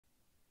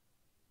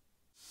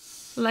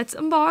let's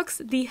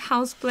unbox the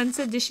Houseplants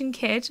Edition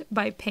kit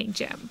by Paint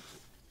Jam.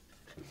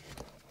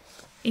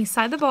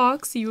 Inside the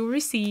box, you will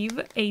receive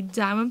a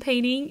diamond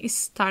painting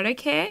starter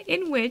kit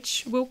in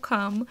which will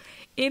come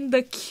in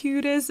the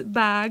cutest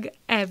bag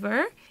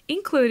ever,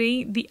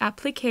 including the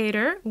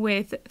applicator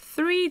with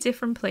 3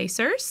 different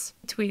placers,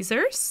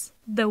 tweezers,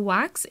 the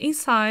wax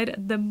inside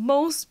the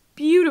most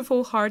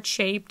beautiful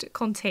heart-shaped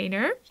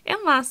container, and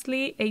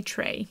lastly, a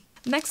tray.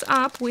 Next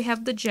up, we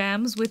have the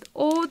gems with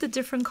all the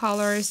different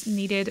colors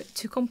needed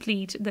to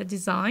complete the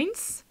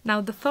designs.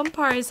 Now, the fun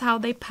part is how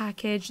they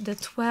package the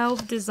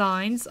 12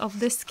 designs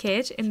of this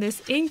kit in this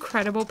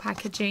incredible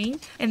packaging.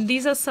 And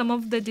these are some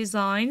of the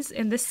designs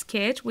in this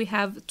kit. We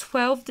have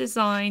 12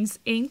 designs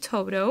in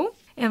total.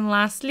 And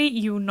lastly,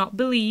 you will not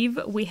believe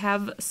we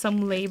have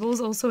some labels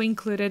also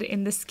included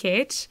in this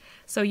kit.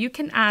 So you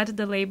can add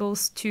the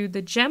labels to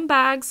the gem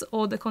bags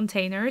or the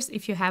containers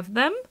if you have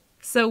them.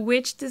 So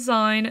which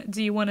design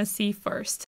do you want to see first?